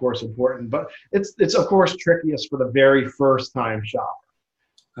of course important, but it's of course trickiest for the very first time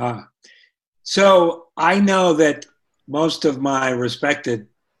shopper. So I know that most of my respected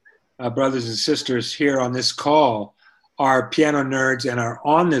brothers and sisters here on this call are piano nerds and are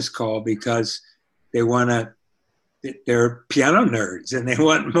on this call because they're piano nerds and they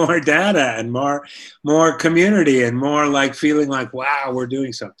want more data and more community and more like feeling like, wow, we're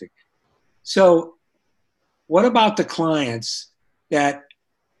doing something. So what about the clients that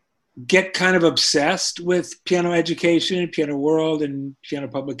get kind of obsessed with piano education, piano world, and piano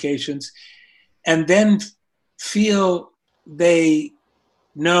publications, and then feel they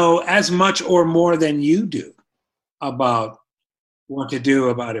know as much or more than you do about what to do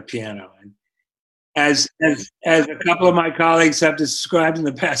about a piano? And as a couple of my colleagues have described in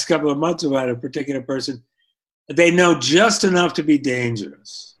the past couple of months about a particular person, they know just enough to be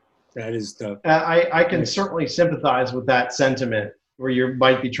dangerous. That is the... I can certainly sympathize with that sentiment, where you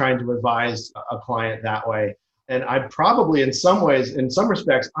might be trying to advise a client that way. And I probably, in some ways, in some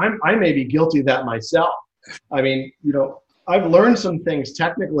respects, I may be guilty of that myself. I mean, I've learned some things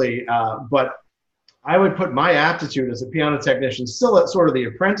technically, but I would put my aptitude as a piano technician still at sort of the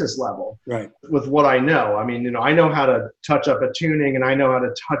apprentice level, right, with what I know. I mean, I know how to touch up a tuning, and I know how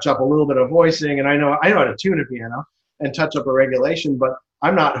to touch up a little bit of voicing, and I know how to tune a piano and touch up a regulation, but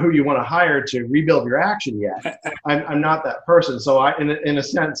I'm not who you want to hire to rebuild your action yet. I'm not that person. So in a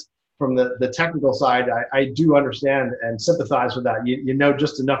sense, from the technical side, I do understand and sympathize with that. You know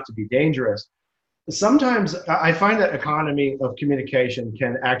just enough to be dangerous. Sometimes I find that economy of communication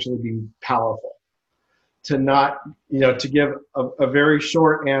can actually be powerful. To not, to give a very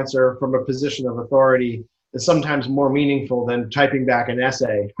short answer from a position of authority is sometimes more meaningful than typing back an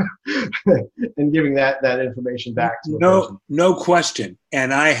essay and giving that information back to a person. No question.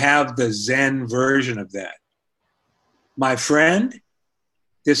 And I have the Zen version of that. My friend,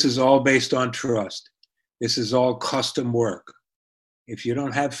 this is all based on trust. This is all custom work. If you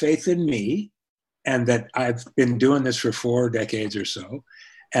don't have faith in me, and that I've been doing this for 4 decades or so,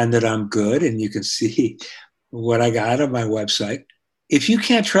 and that I'm good, and you can see what I got on my website. If you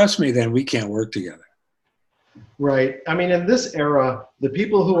can't trust me, then we can't work together. Right. I mean, in this era, the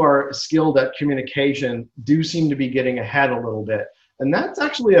people who are skilled at communication do seem to be getting ahead a little bit. And that's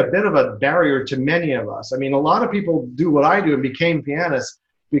actually a bit of a barrier to many of us. I mean, a lot of people do what I do and became pianists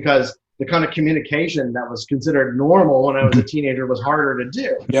because the kind of communication that was considered normal when I was a teenager was harder to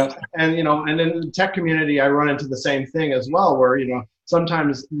do. Yeah. And, and in the tech community, I run into the same thing as well, where,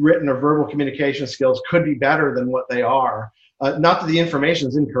 sometimes written or verbal communication skills could be better than what they are. Not that the information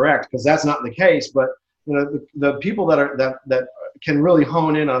is incorrect, because that's not the case, but the people that can really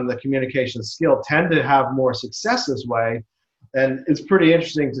hone in on the communication skill tend to have more success this way, and it's pretty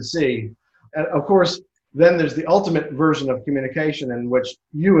interesting to see. And of course, then there's the ultimate version of communication in which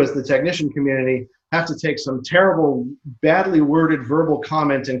you, as the technician community, have to take some terrible, badly worded verbal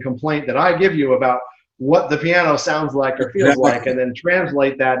comment and complaint that I give you about what the piano sounds like or feels like, and then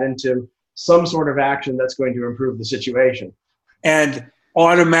translate that into some sort of action that's going to improve the situation. And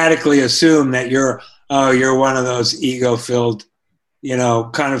automatically assume that you're one of those ego-filled,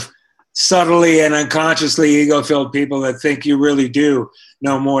 kind of subtly and unconsciously ego-filled people that think you really do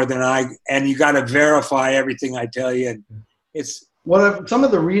know more than and you got to verify everything I tell you. And it's some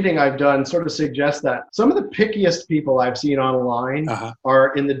of the reading I've done sort of suggests that some of the pickiest people I've seen online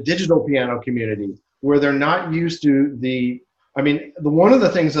are in the digital piano community, where they're not used to one of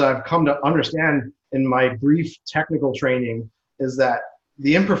the things that I've come to understand in my brief technical training is that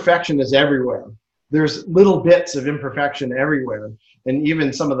the imperfection is everywhere. There's little bits of imperfection everywhere, and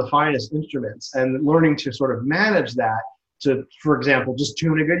even some of the finest instruments, and learning to sort of manage that to, for example, just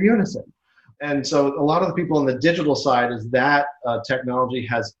tune a good unison. And so a lot of the people on the digital side is that technology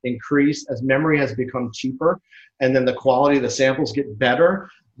has increased as memory has become cheaper, and then the quality of the samples get better.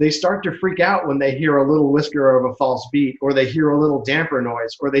 They start to freak out when they hear a little whisker of a false beat, or they hear a little damper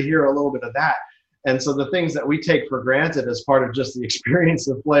noise, or they hear a little bit of that. And so the things that we take for granted as part of just the experience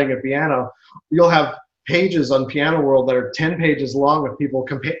of playing a piano, you'll have pages on Piano World that are 10 pages long of people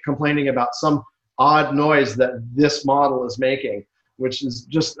complaining about some odd noise that this model is making, which is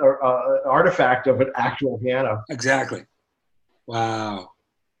just an artifact of an actual piano. Exactly. Wow.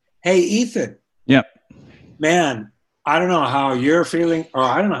 Hey, Ethan. Yep. Man, I don't know how you're feeling, or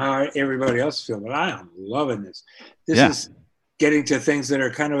I don't know how everybody else feels, but I am loving this. This is getting to things that are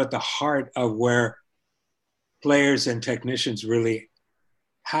kind of at the heart of where players and technicians really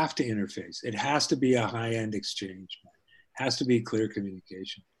have to interface. It has to be a high-end exchange. It has to be clear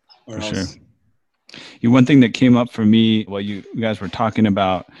communication. Or For else. Sure. One thing that came up for me while you guys were talking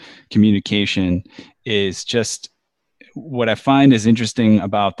about communication is just what I find is interesting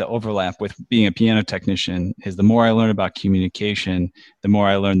about the overlap with being a piano technician is the more I learn about communication, the more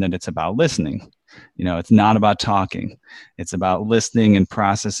I learn that it's about listening. It's not about talking. It's about listening and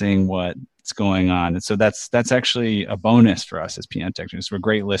processing what's going on. And so that's actually a bonus for us as piano technicians. We're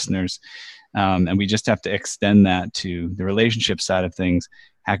great listeners, and we just have to extend that to the relationship side of things.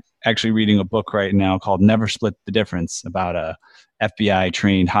 Actually reading a book right now called Never Split the Difference about a FBI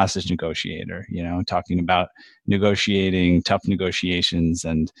trained hostage negotiator, talking about negotiating tough negotiations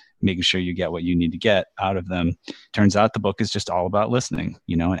and making sure you get what you need to get out of them. Turns out the book is just all about listening,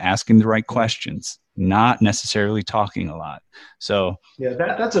 and asking the right questions, not necessarily talking a lot. So yeah,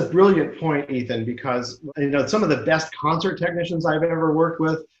 that's a brilliant point, Ethan, because some of the best concert technicians I've ever worked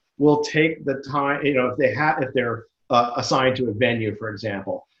with will take the time, if they're assigned to a venue, for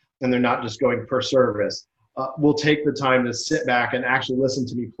example, and they're not just going per service, will take the time to sit back and actually listen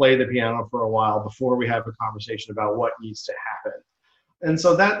to me play the piano for a while before we have a conversation about what needs to happen. And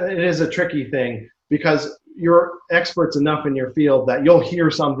so that it is a tricky thing, because you're experts enough in your field that you'll hear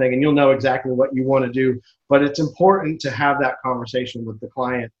something and you'll know exactly what you want to do. But it's important to have that conversation with the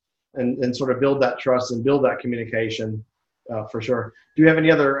client and sort of build that trust and build that communication. For sure. Do you have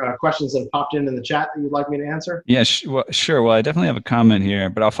any other questions that have popped in the chat that you'd like me to answer? Yeah, sure. Well, I definitely have a comment here,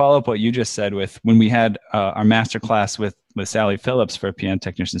 but I'll follow up what you just said with when we had our masterclass with Sally Phillips for Piano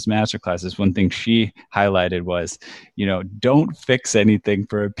Technicians Masterclasses. One thing she highlighted was, don't fix anything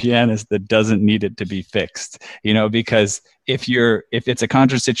for a pianist that doesn't need it to be fixed, because if it's a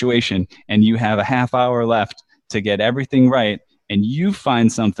concert situation and you have a half hour left to get everything right, and you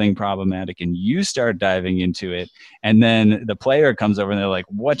find something problematic and you start diving into it, and then the player comes over and they're like,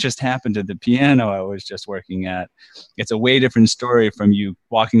 what just happened to the piano I was just working at? It's a way different story from you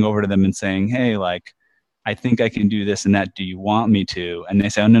walking over to them and saying, hey, I think I can do this and that. Do you want me to? And they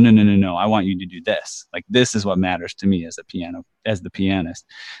say, oh, no. I want you to do this. This is what matters to me as the pianist.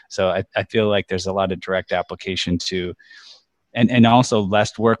 So I feel like there's a lot of direct application to, and also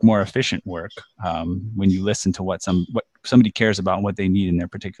less work, more efficient work, when you listen to what somebody cares about and what they need in their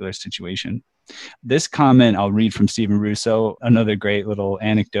particular situation. This comment I'll read from Stephen Russo, another great little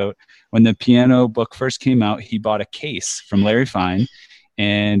anecdote. When the piano book first came out, he bought a case from Larry Fine.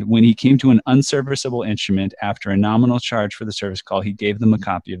 And when he came to an unserviceable instrument after a nominal charge for the service call, he gave them a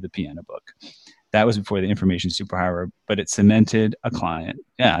copy of the piano book. That was before the information superhighway, but it cemented a client.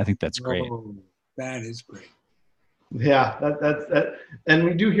 Yeah, I think that's great. Oh, that is great. Yeah, that. And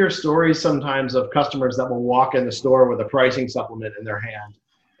we do hear stories sometimes of customers that will walk in the store with a pricing supplement in their hand,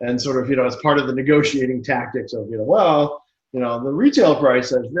 and sort of, as part of the negotiating tactics of, the retail price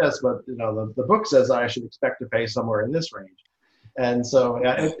says this, but the book says I should expect to pay somewhere in this range. And so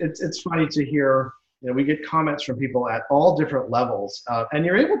it's funny to hear. We get comments from people at all different levels, and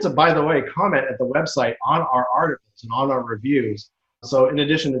you're able to, by the way, comment at the website on our articles and on our reviews. So in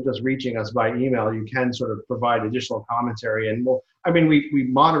addition to just reaching us by email, you can sort of provide additional commentary, and we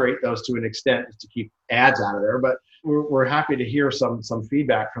moderate those to an extent just to keep ads out of there. But we're happy to hear some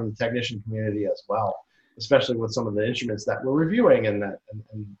feedback from the technician community as well, especially with some of the instruments that we're reviewing and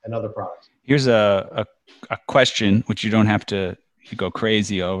other products. Here's a question which you don't have to go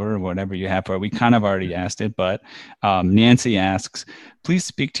crazy over, whatever you have for it. We kind of already asked it, but Nancy asks, please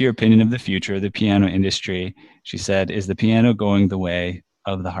speak to your opinion of the future of the piano industry. She said, is the piano going the way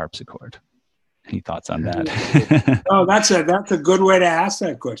of the harpsichord? Any thoughts on that? Oh, that's a good way to ask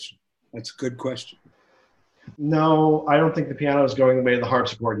that question. That's a good question. No, I don't think the piano is going the way of the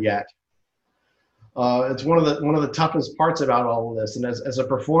harpsichord yet. It's one of the toughest parts about all of this. And as a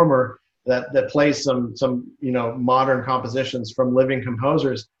performer that plays some modern compositions from living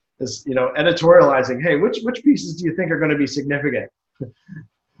composers, is editorializing, hey, which pieces do you think are going to be significant?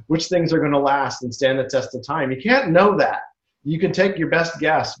 Which things are going to last and stand the test of time? You can't know that. You can take your best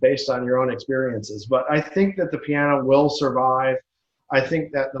guess based on your own experiences. But I think that the piano will survive. I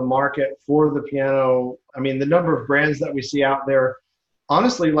think that the market for the piano, the number of brands that we see out there,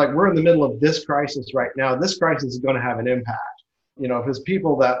 honestly, like we're in the middle of this crisis right now. This crisis is going to have an impact. Because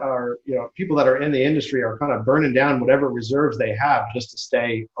people that are in the industry are kind of burning down whatever reserves they have just to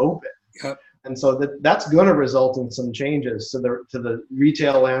stay open. Yep. And so that's going to result in some changes to the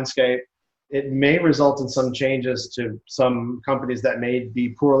retail landscape. It may result in some changes to some companies that may be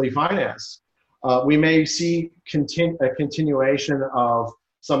poorly financed. We may see a continuation of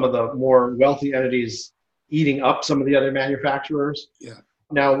some of the more wealthy entities eating up some of the other manufacturers. Yeah.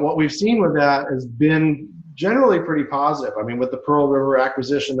 Now, what we've seen with that has been generally pretty positive. With the Pearl River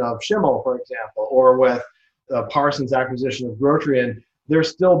acquisition of Schimmel, for example, or with Parsons acquisition of Grotrian, they're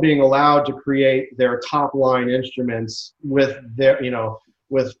still being allowed to create their top line instruments with their,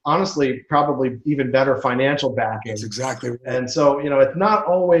 with honestly probably even better financial backing. That's exactly right. And so, it's not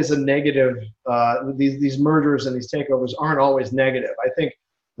always a negative. These mergers and these takeovers aren't always negative. I think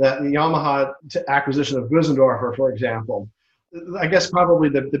that the Yamaha acquisition of Gusendorfer, for example, I guess probably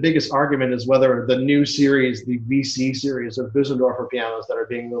the biggest argument is whether the new series, the VC series of Gusendorfer pianos that are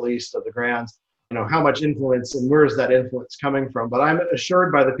being released of the Grands, how much influence and where is that influence coming from? But I'm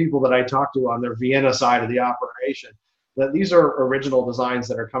assured by the people that I talk to on their Vienna side of the operation that these are original designs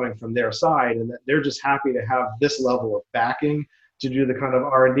that are coming from their side, and that they're just happy to have this level of backing to do the kind of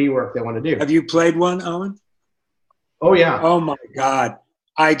R&D work they want to do. Have you played one, Owen? Oh, yeah. Oh, my God.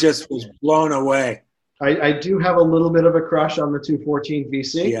 I just was blown away. I do have a little bit of a crush on the 214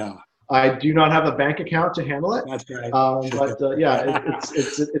 VC. Yeah. I do not have a bank account to handle it. That's right.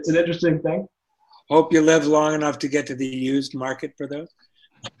 It's an interesting thing. Hope you live long enough to get to the used market for those.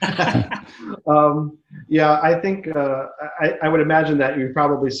 I think I would imagine that you'd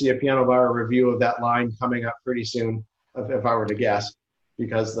probably see a Piano Bar review of that line coming up pretty soon, if I were to guess,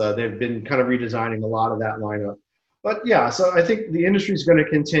 because they've been kind of redesigning a lot of that lineup. But yeah, so I think the industry is going to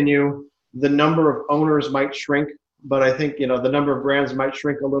continue. The number of owners might shrink, but I think the number of brands might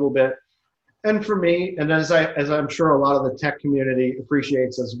shrink a little bit. And for me, and as I'm sure a lot of the tech community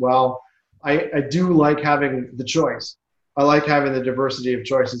appreciates as well, I do like having the choice. I like having the diversity of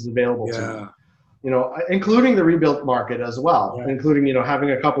choices available to me. Including the rebuilt market as well, including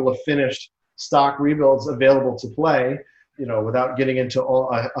having a couple of finished stock rebuilds available to play. Without getting into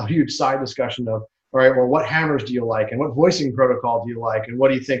a huge side discussion of, all right, well, what hammers do you like, and what voicing protocol do you like, and what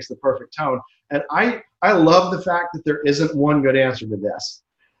do you think is the perfect tone? And I love the fact that there isn't one good answer to this.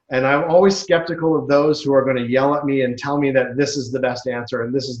 And I'm always skeptical of those who are going to yell at me and tell me that this is the best answer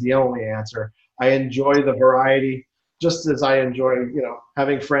and this is the only answer. I enjoy the variety, just as I enjoy,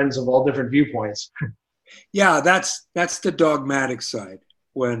 having friends of all different viewpoints. Yeah, that's the dogmatic side.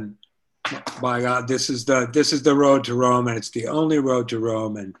 When, by God, this is the road to Rome, and it's the only road to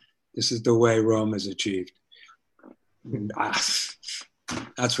Rome, and this is the way Rome is achieved.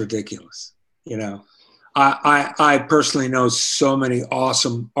 That's ridiculous. I personally know so many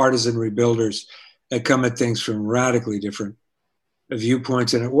awesome artisan rebuilders that come at things from radically different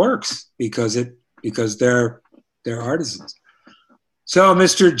viewpoints, and it works because they're artisans. So,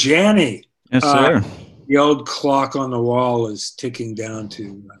 Mr. Janney. Yes, sir. The old clock on the wall is ticking down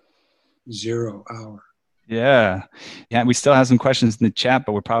to 0 hour. Yeah. We still have some questions in the chat,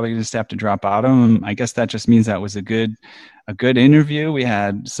 but we're probably just have to drop out of them. I guess that just means that was a good interview. We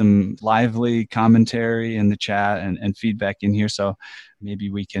had some lively commentary in the chat and feedback in here. So maybe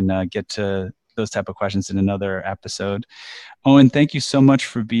we can get to those type of questions in another episode. Owen, thank you so much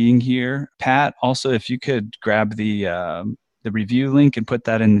for being here. Pat, also, if you could grab the review link and put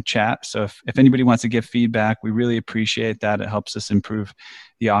that in the chat. So if anybody wants to give feedback, we really appreciate that. It helps us improve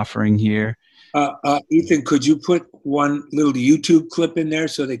the offering here. Ethan, could you put one little YouTube clip in there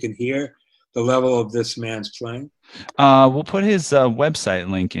so they can hear the level of this man's playing? We'll put his website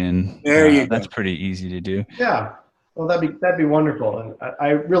link in. There you go. That's pretty easy to do. Yeah. Well, that'd be wonderful, and I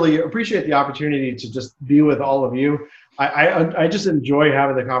really appreciate the opportunity to just be with all of you. I just enjoy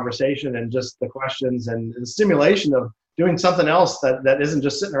having the conversation and just the questions and the stimulation of doing something else that isn't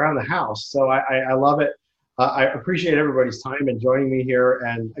just sitting around the house. So I love it. I appreciate everybody's time and joining me here.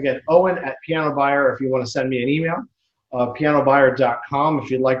 And again, Owen at Piano Buyer, if you want to send me an email, pianobuyer.com if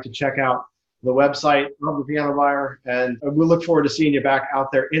you'd like to check out the website of the Piano Buyer. And we look forward to seeing you back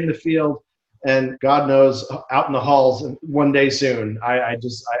out there in the field, and God knows out in the halls one day soon. I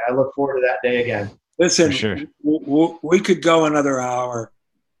look forward to that day again. Listen, sure. We could go another hour.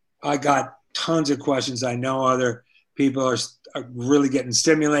 I got tons of questions. I know other people are really getting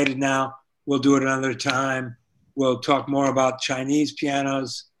stimulated now. We'll do it another time. We'll talk more about Chinese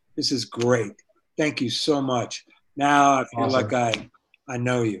pianos. This is great. Thank you so much. Now I feel Awesome. like I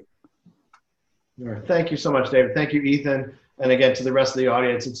know you. Thank you so much, David. Thank you, Ethan. And again, to the rest of the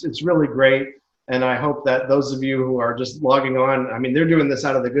audience, it's really great. And I hope that those of you who are just logging on, I mean, they're doing this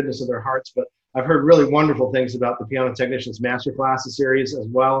out of the goodness of their hearts, but I've heard really wonderful things about the Piano Technicians Masterclass series as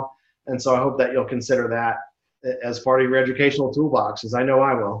well. And so I hope that you'll consider that as part of your educational toolbox, as I know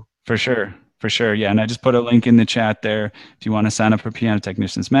I will. For sure. Yeah. And I just put a link in the chat there. If you want to sign up for Piano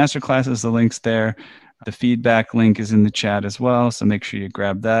Technicians Masterclasses, the link's there. The feedback link is in the chat as well. So make sure you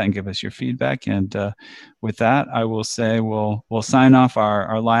grab that and give us your feedback. And with that, I will say we'll sign off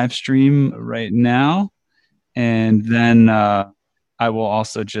our live stream right now. And then I will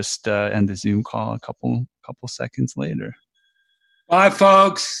also just end the Zoom call a couple seconds later. Bye,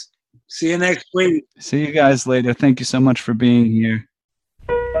 folks. See you next week. See you guys later. Thank you so much for being here.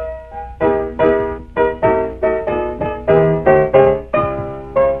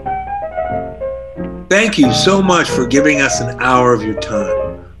 Thank you so much for giving us an hour of your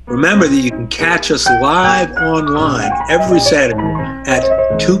time. Remember that you can catch us live online every Saturday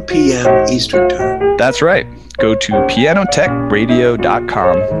at 2 p.m. Eastern Time. That's right. Go to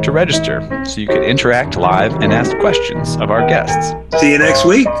pianotechradio.com to register so you can interact live and ask questions of our guests. See you next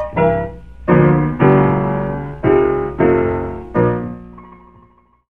week.